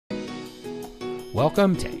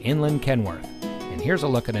Welcome to Inland Kenworth, and here's a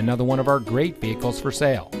look at another one of our great vehicles for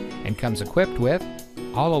sale, and comes equipped with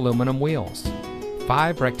all aluminum wheels,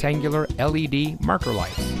 5 rectangular LED marker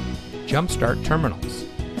lights, jump start terminals,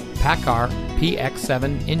 PACCAR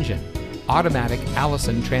PX7 engine, automatic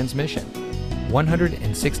Allison transmission,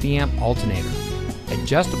 160 amp alternator,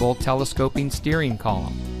 adjustable telescoping steering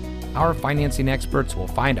column. Our financing experts will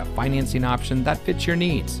find a financing option that fits your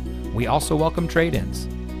needs. We also welcome trade-ins,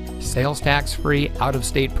 sales tax-free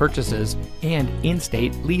out-of-state purchases, and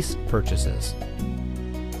in-state lease purchases.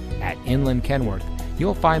 At Inland Kenworth,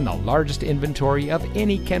 you'll find the largest inventory of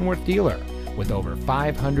any Kenworth dealer, with over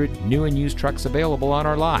 500 new and used trucks available on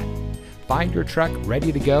our lot. Find your truck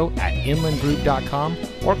ready to go at inlandgroup.com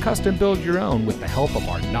or custom build your own with the help of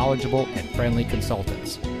our knowledgeable and friendly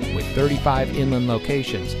consultants. With 35 Inland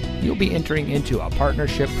locations, you'll be entering into a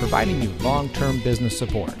partnership providing you long-term business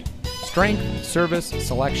support. Strength, service,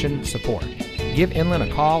 selection, support. Give Inland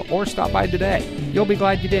a call or stop by today. You'll be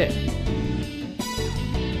glad you did.